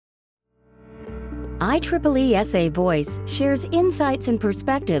IEEE SA Voice shares insights and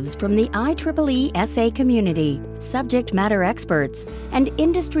perspectives from the IEEE SA community, subject matter experts, and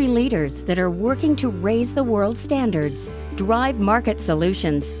industry leaders that are working to raise the world's standards, drive market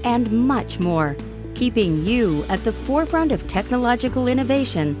solutions, and much more, keeping you at the forefront of technological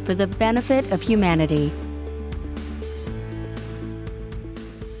innovation for the benefit of humanity.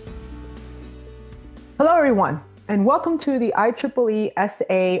 Hello, everyone, and welcome to the IEEE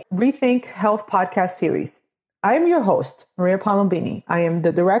SA Rethink Health podcast series. I am your host, Maria Palombini. I am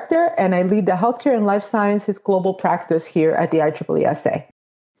the director and I lead the Healthcare and Life Sciences global practice here at the IEEE SA.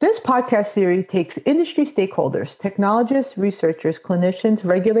 This podcast series takes industry stakeholders, technologists, researchers, clinicians,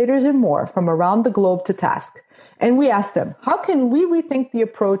 regulators, and more from around the globe to task. And we ask them, how can we rethink the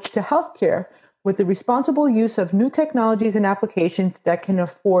approach to healthcare with the responsible use of new technologies and applications that can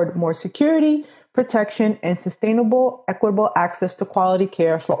afford more security, protection, and sustainable, equitable access to quality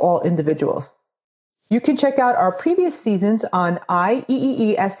care for all individuals. You can check out our previous seasons on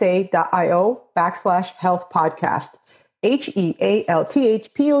ieeesa.io/health podcast,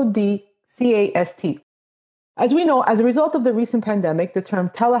 HEALTHPODCAST. As we know, as a result of the recent pandemic, the term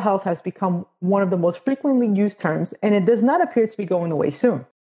telehealth has become one of the most frequently used terms, and it does not appear to be going away soon.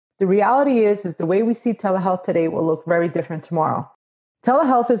 The reality is the way we see telehealth today will look very different tomorrow.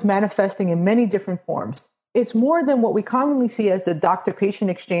 Telehealth is manifesting in many different forms. It's more than what we commonly see as the doctor-patient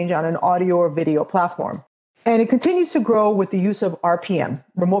exchange on an audio or video platform. And it continues to grow with the use of RPM,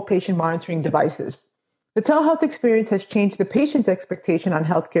 remote patient monitoring devices. The telehealth experience has changed the patient's expectation on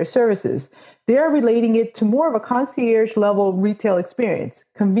healthcare services. They are relating it to more of a concierge-level retail experience,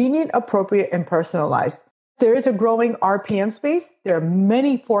 convenient, appropriate, and personalized. There is a growing RPM space. There are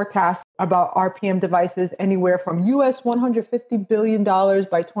many forecasts about RPM devices, anywhere from US $150 billion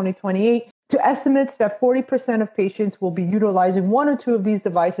by 2028 to estimates that 40% of patients will be utilizing one or two of these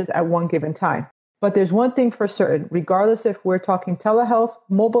devices at one given time. But there's one thing for certain, regardless if we're talking telehealth,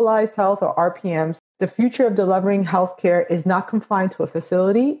 mobilized health, or RPMs, the future of delivering healthcare is not confined to a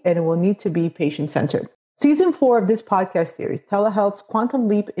facility, and it will need to be patient-centered. Season 4 of this podcast series, Telehealth's Quantum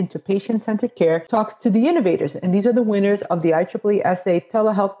Leap into Patient-Centered Care, talks to the innovators, and these are the winners of the IEEE SA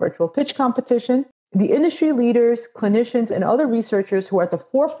Telehealth Virtual Pitch Competition, the industry leaders, clinicians, and other researchers who are at the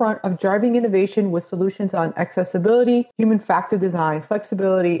forefront of driving innovation with solutions on accessibility, human factor design,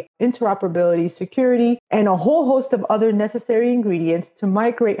 flexibility, interoperability, security, and a whole host of other necessary ingredients to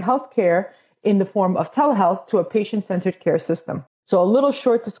migrate healthcare in the form of telehealth to a patient-centered care system. So a little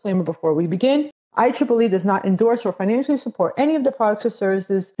short disclaimer before we begin. IEEE does not endorse or financially support any of the products or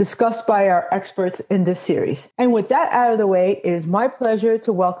services discussed by our experts in this series. And with that out of the way, it is my pleasure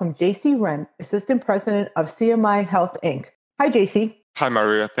to welcome JC Ren, Assistant President of CMI Health, Inc. Hi, JC. Hi,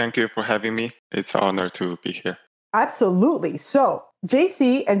 Maria. Thank you for having me. It's an honor to be here. Absolutely. So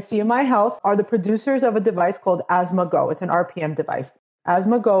JC and CMI Health are the producers of a device called Asthma Go. It's an RPM device.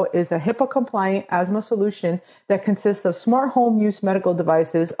 Asthma Go is a HIPAA-compliant asthma solution that consists of smart home use medical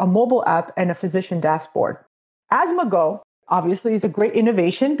devices, a mobile app, and a physician dashboard. Asthma Go, obviously, is a great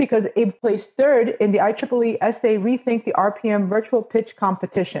innovation because it placed third in the IEEE SA Rethink the RPM Virtual Pitch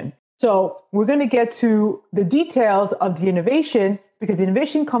Competition. So we're going to get to the details of the innovation because the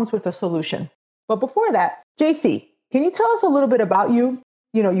innovation comes with a solution. But before that, JC, can you tell us a little bit about you?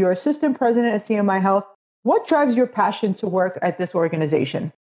 You know, you're Assistant President at CMI Health. What drives your passion to work at this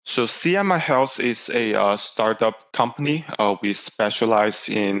organization? So CMI Health is a startup company. We specialize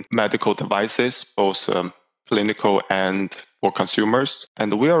in medical devices, both clinical and for consumers.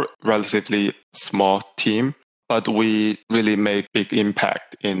 And we are a relatively small team, but we really make big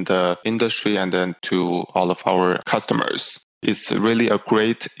impact in the industry and then to all of our customers. It's really a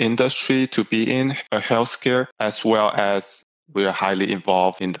great industry to be in, healthcare, as well as we are highly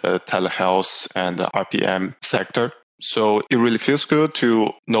involved in the telehealth and the RPM sector. So it really feels good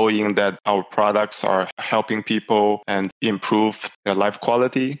to knowing that our products are helping people and improve their life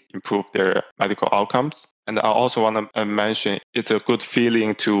quality, improve their medical outcomes. And I also want to mention it's a good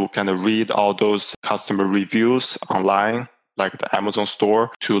feeling to kind of read all those customer reviews online, like the Amazon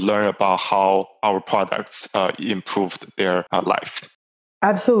store, to learn about how our products improved their life.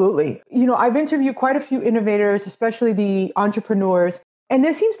 Absolutely. You know, I've interviewed quite a few innovators, especially the entrepreneurs, and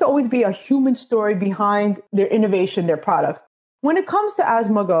there seems to always be a human story behind their innovation, their products. When it comes to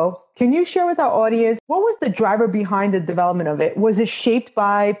Asthma Go, can you share with our audience, what was the driver behind the development of it? Was it shaped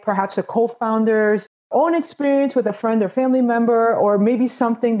by perhaps a co-founder's own experience with a friend or family member, or maybe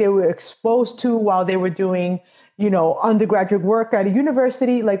something they were exposed to while they were doing, undergraduate work at a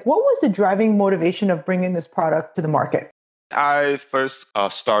university? Like, what was the driving motivation of bringing this product to the market? I first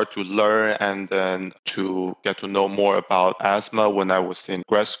started to learn and then to get to know more about asthma when I was in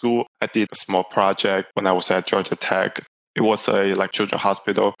grad school. I did a small project when I was at Georgia Tech. It was a children's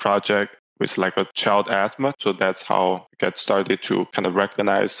hospital project with a child asthma. So that's how I get started to kind of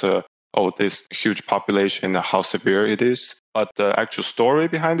recognize this huge population and how severe it is. But the actual story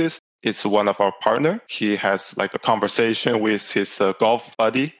behind this, it's one of our partner. He has a conversation with his golf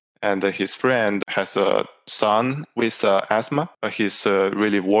buddy, and his friend has a son with asthma. He's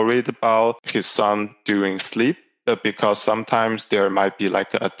really worried about his son during sleep because sometimes there might be an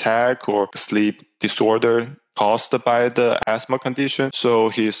attack or sleep disorder caused by the asthma condition. So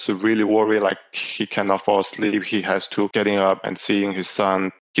he's really worried, he cannot fall asleep. He has to getting up and seeing his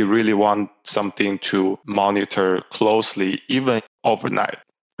son. He really wants something to monitor closely, even overnight.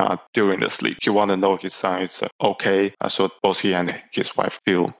 During the sleep. He want to know his son is okay, so both he and his wife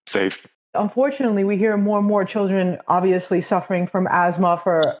feel safe. Unfortunately, we hear more and more children obviously suffering from asthma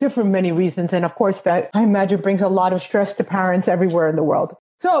for different many reasons. And of course, that I imagine brings a lot of stress to parents everywhere in the world.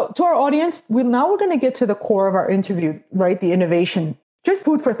 So to our audience, we're going to get to the core of our interview, right? The innovation. Just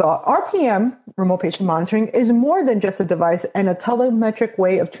food for thought. RPM, remote patient monitoring, is more than just a device and a telemetric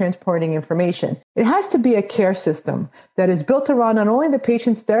way of transporting information. It has to be a care system that is built around not only the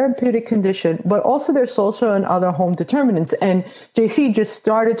patient's therapeutic condition, but also their social and other home determinants. And JC just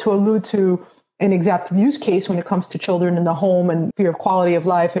started to allude to an exact use case when it comes to children in the home and fear of quality of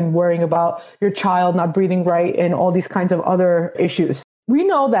life and worrying about your child not breathing right and all these kinds of other issues. We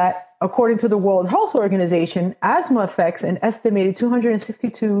know that, according to the World Health Organization, asthma affects an estimated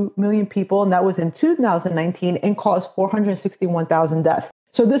 262 million people, and that was in 2019, and caused 461,000 deaths.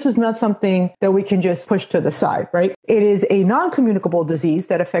 So this is not something that we can just push to the side, right? It is a non-communicable disease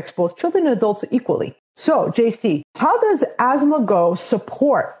that affects both children and adults equally. So, JC, how does Asthma Go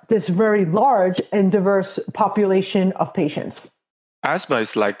support this very large and diverse population of patients? Asthma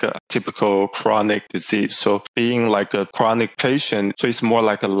is like a typical chronic disease. So being a chronic patient, so it's more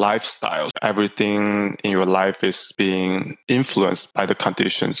like a lifestyle. Everything in your life is being influenced by the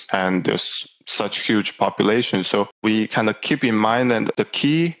conditions, and there's such huge population. So we kind of keep in mind, and the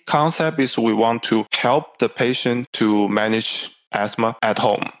key concept is we want to help the patient to manage asthma at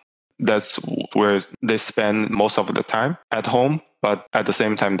home. That's where they spend most of the time at home, but at the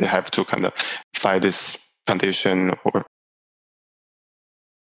same time, they have to kind of fight this condition, or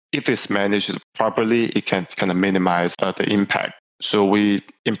if it's managed properly, it can kind of minimize the impact. So we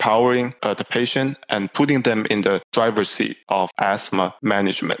empowering the patient and putting them in the driver's seat of asthma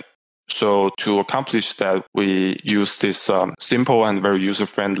management. So to accomplish that, we use this simple and very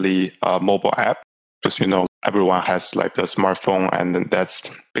user-friendly mobile app, because everyone has a smartphone, and that's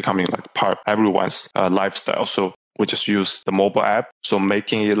becoming part of everyone's lifestyle. So we just use the mobile app, so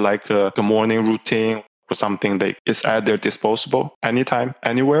making it like a morning routine, something that is at their disposal anytime,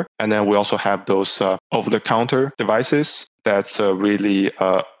 anywhere. And then we also have those over-the-counter devices that's really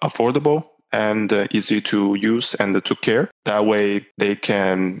affordable and easy to use and to care. That way they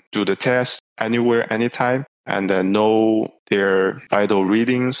can do the test anywhere, anytime, and then know their vital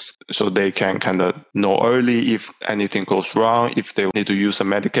readings, so they can kind of know early if anything goes wrong, if they need to use a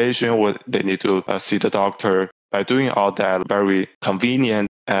medication or they need to see the doctor. By doing all that, very convenient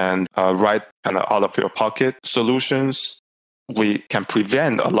and right kind of out of your pocket solutions, we can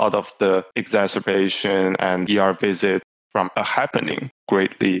prevent a lot of the exacerbation and ER visit from happening,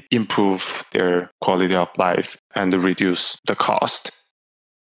 greatly improve their quality of life and reduce the cost.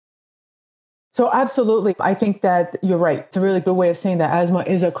 So absolutely. I think that you're right. It's a really good way of saying that asthma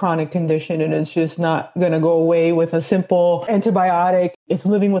is a chronic condition, and it's just not going to go away with a simple antibiotic. It's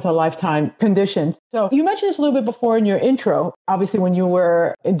living with a lifetime condition. So you mentioned this a little bit before in your intro. Obviously, when you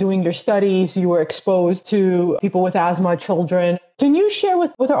were doing your studies, you were exposed to people with asthma, children. Can you share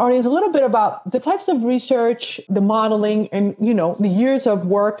with our audience a little bit about the types of research, the modeling, and the years of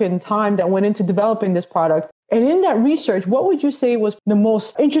work and time that went into developing this product? And in that research, what would you say was the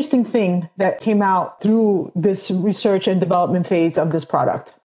most interesting thing that came out through this research and development phase of this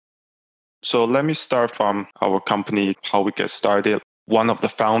product? So let me start from our company, how we get started. One of the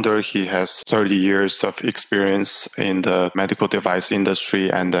founders, he has 30 years of experience in the medical device industry,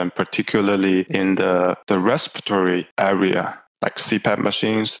 and then particularly in the respiratory area, like CPAP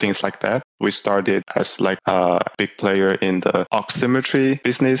machines, things like that. We started as a big player in the oximetry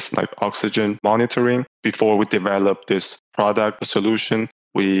business, like oxygen monitoring. Before we developed this product solution,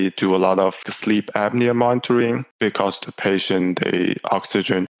 we do a lot of sleep apnea monitoring, because the patient, the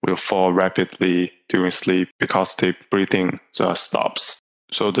oxygen will fall rapidly during sleep because the breathing stops.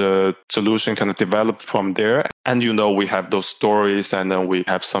 So the solution kind of developed from there. And, we have those stories, and then we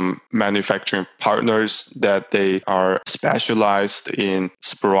have some manufacturing partners that they are specialized in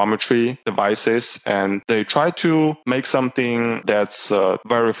spirometry devices. And they try to make something that's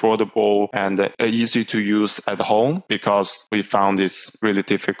very affordable and easy to use at home, because we found it's really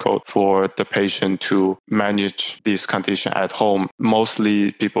difficult for the patient to manage this condition at home.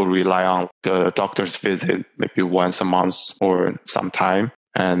 Mostly people rely on the doctor's visit maybe once a month or sometime.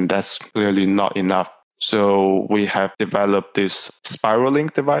 And that's clearly not enough. So we have developed this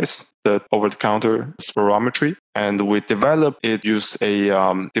SpiroLink device, the over-the-counter spirometry, and we developed it use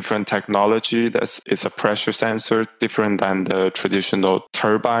a different technology it's a pressure sensor, different than the traditional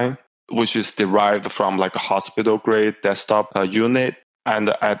turbine, which is derived from like a hospital-grade desktop unit. And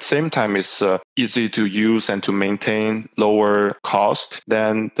at the same time, it's easy to use and to maintain, lower cost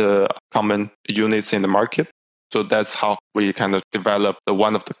than the common units in the market. So that's how we kind of developed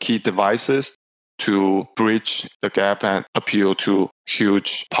one of the key devices to bridge the gap and appeal to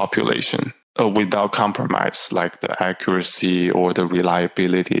huge population without compromise, like the accuracy or the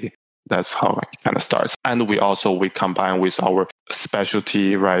reliability. That's how it kind of starts. And we combine with our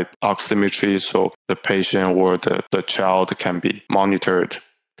specialty, right, oximetry, so the patient or the child can be monitored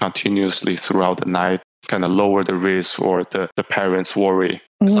continuously throughout the night, kind of lower the risk or the parents worry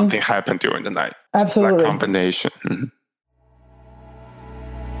something happened during the night. Absolutely. It's that combination. Mm-hmm.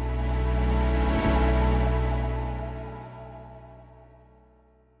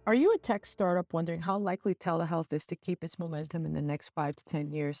 Are you a tech startup wondering how likely telehealth is to keep its momentum in the next 5 to 10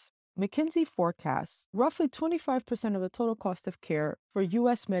 years? McKinsey forecasts roughly 25% of the total cost of care for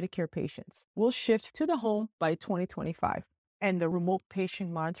U.S. Medicare patients will shift to the home by 2025, and the remote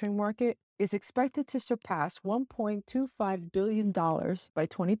patient monitoring market is expected to surpass $1.25 billion by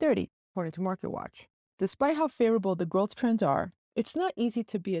 2030, according to MarketWatch. Despite how favorable the growth trends are, it's not easy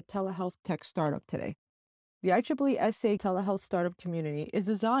to be a telehealth tech startup today. The IEEE SA telehealth startup community is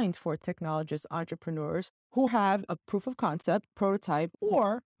designed for technologist entrepreneurs who have a proof of concept, prototype,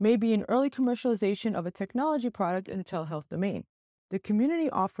 or maybe an early commercialization of a technology product in the telehealth domain. The community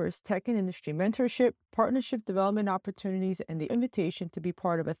offers tech and industry mentorship, partnership development opportunities, and the invitation to be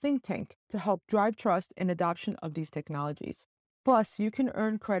part of a think tank to help drive trust and adoption of these technologies. Plus, you can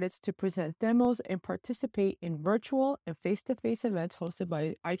earn credits to present demos and participate in virtual and face-to-face events hosted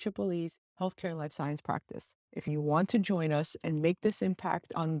by IEEE's Healthcare and Life Science practice. If you want to join us and make this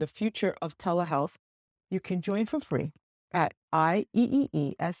impact on the future of telehealth, you can join for free at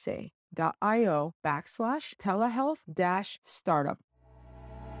ieesa.io/telehealth-startup.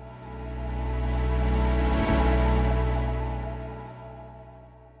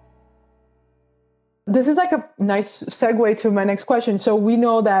 This is like a nice segue to my next question. So we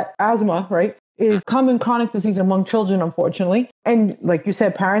know that asthma, right, is common chronic disease among children, unfortunately. And like you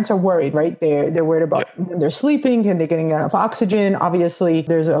said, parents are worried, right? They're worried about when they're sleeping, and they're getting enough oxygen. Obviously,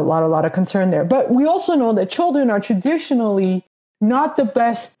 there's a lot of concern there. But we also know that children are traditionally not the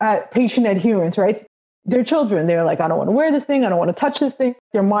best at patient adherence, right? They're children. They're like, I don't want to wear this thing. I don't want to touch this thing.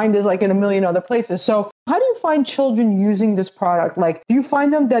 Their mind is like in a million other places. So how do you find children using this product? Like, do you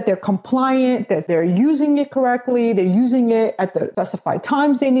find them that they're compliant, that they're using it correctly, they're using it at the specified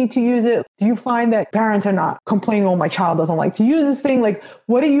times they need to use it? Do you find that parents are not complaining, oh, my child doesn't like to use this thing? Like,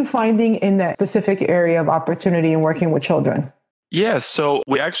 what are you finding in that specific area of opportunity in working with children? Yes, so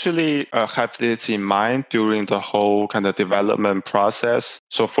we actually have this in mind during the whole kind of development process.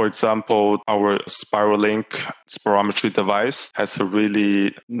 So for example, our SpiroLink spirometry device has a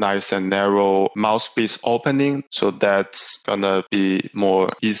really nice and narrow mouthpiece opening. So that's going to be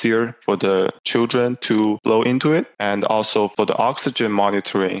more easier for the children to blow into it. And also for the oxygen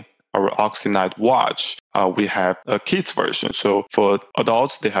monitoring, our Oxynight watch, we have a kids version. So for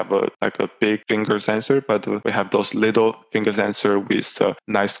adults, they have a big finger sensor, but we have those little finger sensor with a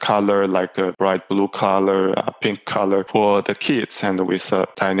nice color, like a bright blue color, pink color for the kids, and with a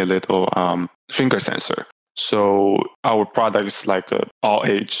tiny little finger sensor. So our product is like an all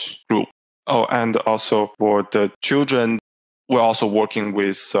age group. Oh, and also for the children, we're also working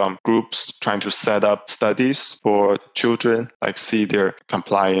with some groups trying to set up studies for children, like see their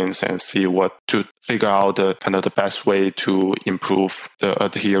compliance and see what to figure out the kind of the best way to improve the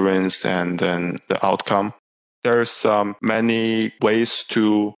adherence and then the outcome. There's many ways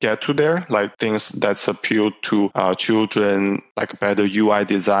to get to there, like things that's appeal to children, like better UI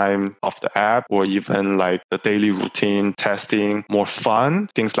design of the app, or even like the daily routine testing, more fun,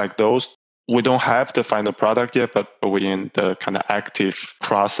 things like those. We don't have the final product yet, but we're in the kind of active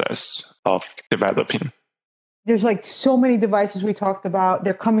process of developing. There's like so many devices we talked about.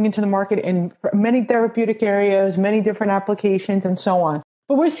 They're coming into the market in many therapeutic areas, many different applications, and so on.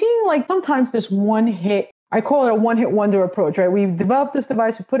 But we're seeing like sometimes this one hit, I call it a one hit wonder approach, right? We've developed this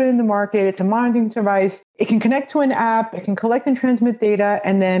device, we put it in the market, it's a monitoring device. It can connect to an app, it can collect and transmit data,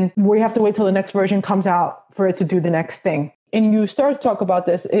 and then we have to wait till the next version comes out for it to do the next thing. And you start to talk about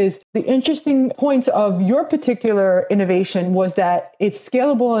this is the interesting points of your particular innovation was that it's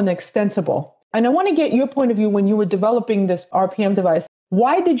scalable and extensible. And I want to get your point of view when you were developing this RPM device.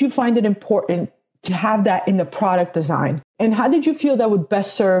 Why did you find it important to have that in the product design? And how did you feel that would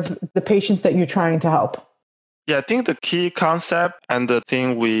best serve the patients that you're trying to help? Yeah, I think the key concept and the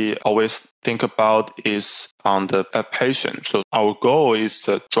thing we always think about is on the patient. So our goal is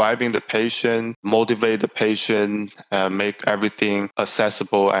driving the patient, motivate the patient, make everything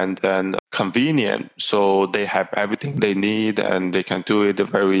accessible and then convenient. So they have everything they need and they can do it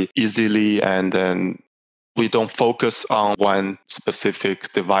very easily. And then we don't focus on one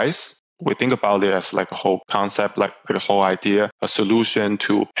specific device. We think about it as like a whole concept, like a whole idea, a solution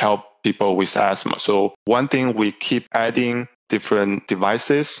to help people with asthma. So one thing, we keep adding different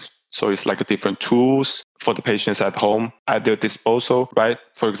devices. So it's like different tools for the patients at home at their disposal, right?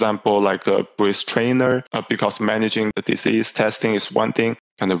 For example, like a breathe trainer, because managing the disease testing is one thing,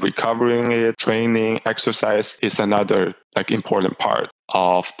 and recovering it, training, exercise is another like important part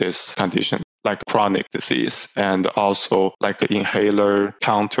of this condition, like chronic disease, and also like an inhaler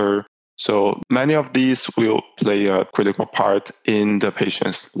counter. So many of these will play a critical part in the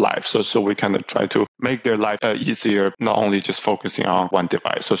patient's life. So we kind of try to make their life easier, not only just focusing on one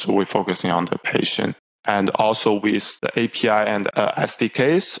device. So we're focusing on the patient. And also with the API and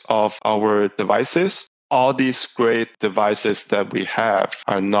SDKs of our devices, all these great devices that we have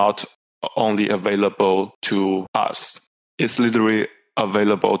are not only available to us. It's literally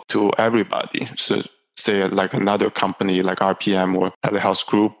available to everybody. So say like another company like RPM or Telehealth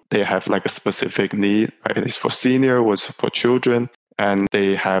Group, they have like a specific need, right? It's for senior, or it's for children, and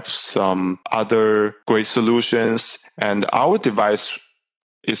they have some other great solutions. And our device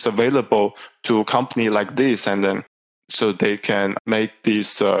is available to a company like this, and then so they can make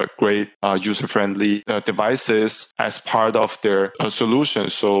these great user-friendly devices as part of their solution.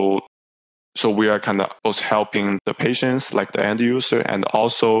 So we are kind of both helping the patients, like the end user, and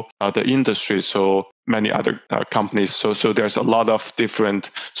also the industry. So many other companies. So there's a lot of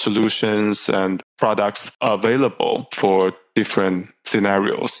different solutions and products available for different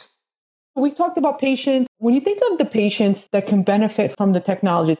scenarios. We've talked about patients. When you think of the patients that can benefit from the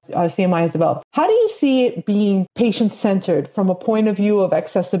technology CMI has developed, how do you see it being patient-centered from a point of view of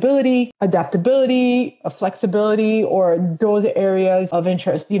accessibility, adaptability, flexibility, or those areas of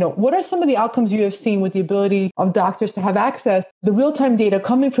interest? What are some of the outcomes you have seen with the ability of doctors to have access to the real-time data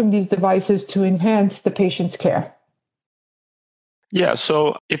coming from these devices to enhance the patient's care? Yeah,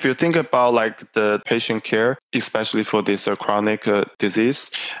 so if you think about like the patient care, especially for this chronic disease,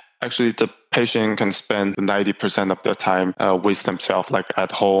 actually the patient can spend 90% of their time with themselves, like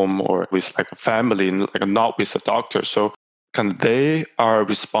at home or with like a family, like not with a doctor. So they are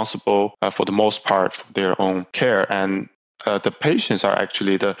responsible for the most part for their own care. And the patients are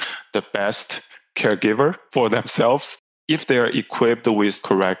actually the best caregiver for themselves if they are equipped with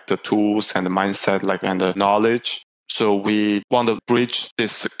correct tools and the mindset, like and the knowledge. So we want to bridge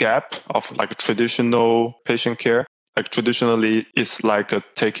this gap of like traditional patient care. Like traditionally, it's like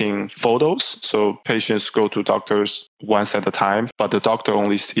taking photos. So patients go to doctors once at a time, but the doctor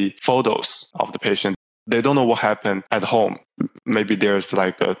only see photos of the patient. They don't know what happened at home. Maybe there's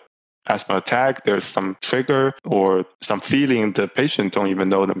like a asthma attack, there's some trigger or some feeling the patient don't even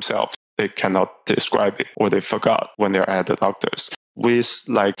know themselves. They cannot describe it or they forgot when they're at the doctor's. With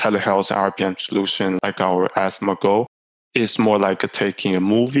like telehealth and RPM solution, like our Asthma Go, it's more like taking a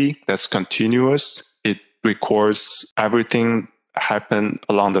movie that's continuous. It records everything happen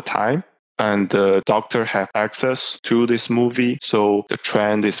along the time, and the doctor have access to this movie. So the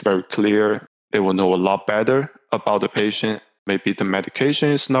trend is very clear. They will know a lot better about the patient. Maybe the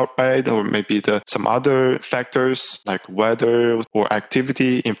medication is not right, or maybe some other factors like weather or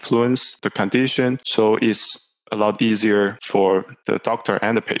activity influence the condition. So it's a lot easier for the doctor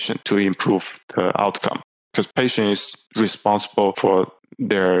and the patient to improve the outcome, because patient is responsible for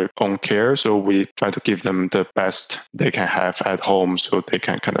their own care. So we try to give them the best they can have at home so they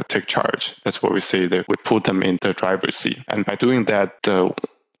can kind of take charge. That's what we say, that we put them in the driver's seat. And by doing that,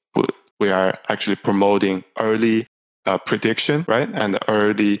 we are actually promoting early prediction, right? And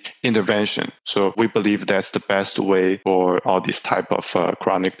early intervention. So we believe that's the best way for all these type of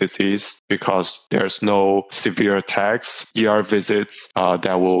chronic disease, because there's no severe attacks, ER visits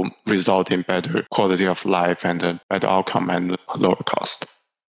that will result in better quality of life and a better outcome and lower cost.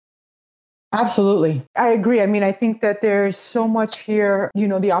 Absolutely. I agree. I mean, I think that there's so much here,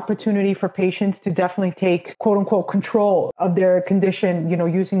 the opportunity for patients to definitely take quote unquote control of their condition,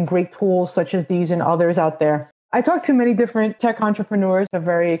 using great tools such as these and others out there. I talked to many different tech entrepreneurs, a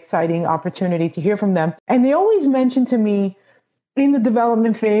very exciting opportunity to hear from them. And they always mention to me in the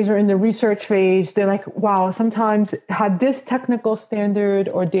development phase or in the research phase, they're like, wow, sometimes had this technical standard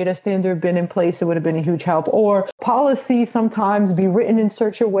or data standard been in place, it would have been a huge help. Or policy sometimes be written in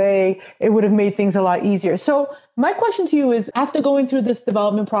such a way, it would have made things a lot easier. So my question to you is, after going through this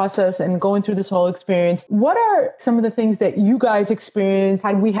development process and going through this whole experience, what are some of the things that you guys experienced?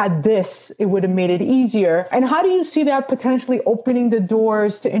 Had we had this, it would have made it easier. And how do you see that potentially opening the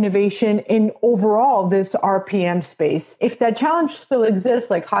doors to innovation in overall this RPM space? If that challenge still exists,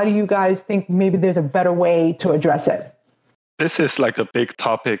 like how do you guys think maybe there's a better way to address it? This is like a big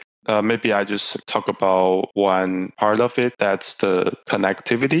topic. Maybe I just talk about one part of it. That's the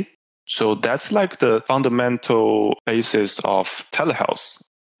connectivity. So that's like the fundamental basis of telehealth.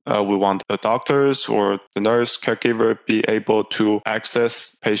 We want the doctors or the nurse caregiver be able to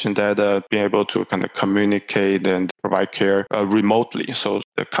access patient data, be able to kind of communicate and provide care remotely. So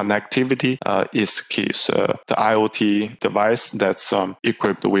the connectivity is key. So the IoT device that's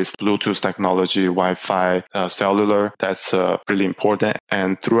equipped with Bluetooth technology, Wi-Fi, cellular, that's really important.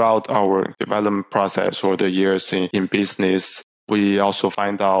 And throughout our development process or the years in business, we also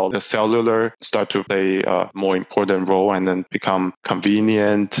find out the cellular start to play a more important role and then become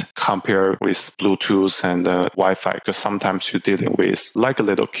convenient compared with Bluetooth and Wi-Fi. Because sometimes you're dealing with like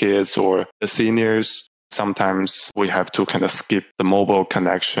little kids or the seniors. Sometimes we have to kind of skip the mobile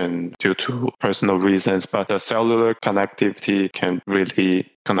connection due to personal reasons, but the cellular connectivity can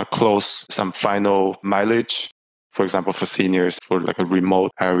really kind of close some final mileage. For example, for seniors, for like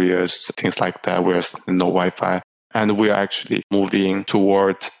remote areas, things like that, where there's no Wi-Fi. And we are actually moving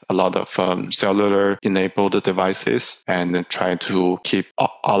toward a lot of cellular-enabled devices and trying to keep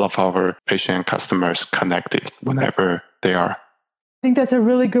all of our patient and customers connected whenever they are. I think that's a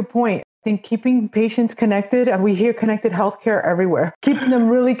really good point. I think keeping patients connected, and we hear connected healthcare everywhere. Keeping them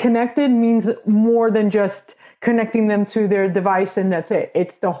really connected means more than just connecting them to their device and that's it.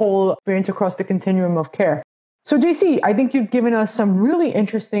 It's the whole experience across the continuum of care. So JC, I think you've given us some really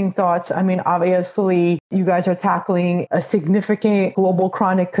interesting thoughts. I mean, obviously, you guys are tackling a significant global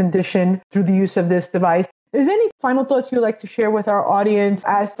chronic condition through the use of this device. Is there any final thoughts you'd like to share with our audience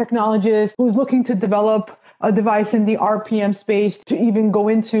as technologists who's looking to develop a device in the RPM space to even go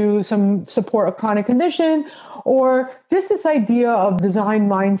into some support of chronic condition, or just this idea of design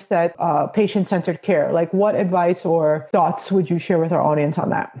mindset, patient-centered care? Like what advice or thoughts would you share with our audience on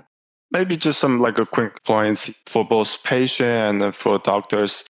that? Maybe just some like a quick points for both patient and for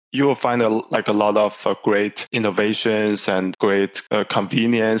doctors. You will find a lot of great innovations and great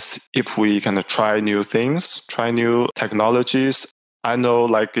convenience if we kind of try new things, try new technologies. I know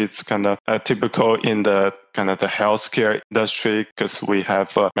like it's kind of typical in the kind of the healthcare industry because we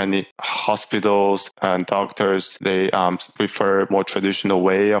have many hospitals and doctors. They prefer more traditional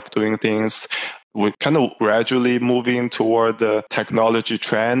way of doing things. We're kind of gradually moving toward the technology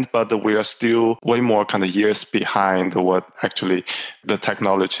trend, but we are still way more kind of years behind what actually the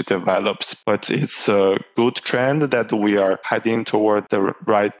technology develops. But it's a good trend that we are heading toward the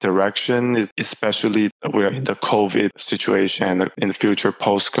right direction, especially we are in the COVID situation, in the future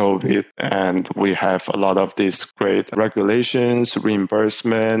post-COVID, and we have a lot of these great regulations,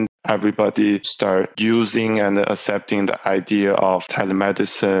 reimbursement. Everybody start using and accepting the idea of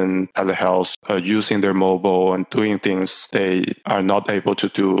telemedicine, telehealth, using their mobile and doing things they are not able to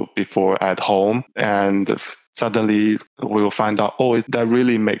do before at home. And suddenly we will find out, that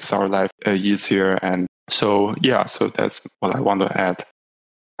really makes our life easier. And so that's what I want to add.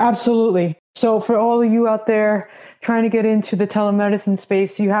 Absolutely. So for all of you out there trying to get into the telemedicine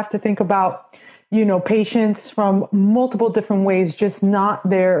space, you have to think about patients from multiple different ways, just not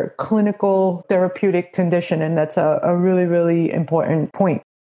their clinical therapeutic condition. And that's a really, really important point.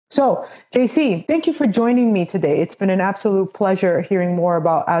 So, JC, thank you for joining me today. It's been an absolute pleasure hearing more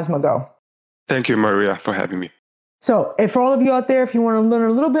about Asmogo. Thank you, Maria, for having me. So, for all of you out there, if you want to learn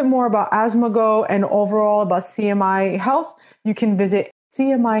a little bit more about Asmogo and overall about CMI Health, you can visit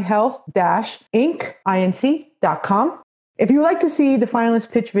cmihealth-inc.com. If you would like to see the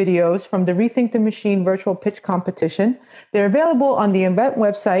finalist pitch videos from the Rethink the Machine virtual pitch competition, they're available on the event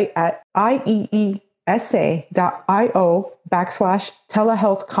website at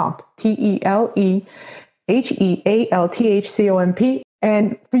ieesa.io/telehealthcomp, TELEHEALTHCOMP.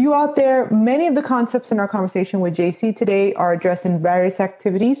 And for you out there, many of the concepts in our conversation with JC today are addressed in various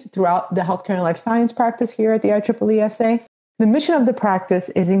activities throughout the healthcare and life science practice here at the IEEE SA. The mission of the practice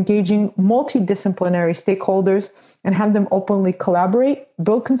is engaging multidisciplinary stakeholders and have them openly collaborate,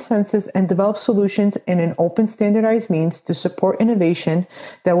 build consensus, and develop solutions in an open, standardized means to support innovation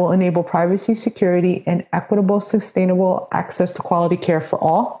that will enable privacy, security, and equitable, sustainable access to quality care for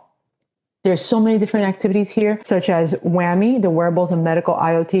all. There's so many different activities here, such as WAMI, the Wearables and Medical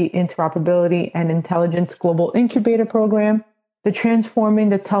IoT Interoperability and Intelligence Global Incubator Program, the Transforming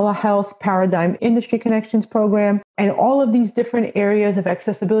the Telehealth Paradigm Industry Connections Program, and all of these different areas of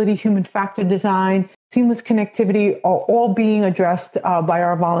accessibility, human factor design, seamless connectivity are all being addressed by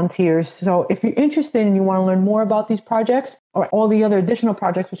our volunteers. So if you're interested and you want to learn more about these projects or all the other additional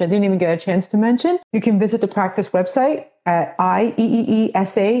projects, which I didn't even get a chance to mention, you can visit the practice website at ieesa.io/HLS.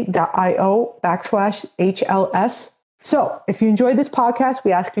 So if you enjoyed this podcast,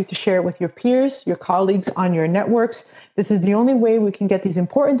 we ask you to share it with your peers, your colleagues on your networks. This is the only way we can get these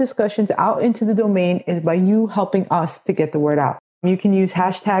important discussions out into the domain is by you helping us to get the word out. You can use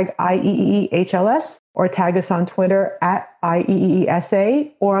hashtag IEEEHLS or tag us on Twitter at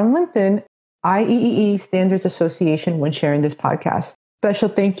IEEESA or on LinkedIn, IEEE Standards Association when sharing this podcast. Special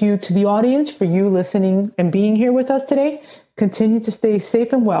thank you to the audience for you listening and being here with us today. Continue to stay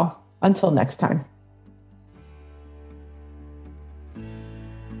safe and well. Until next time.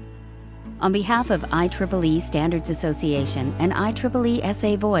 On behalf of IEEE Standards Association and IEEE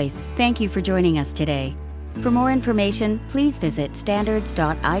SA Voice, thank you for joining us today. For more information, please visit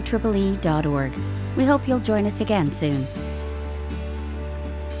standards.ieee.org. We hope you'll join us again soon.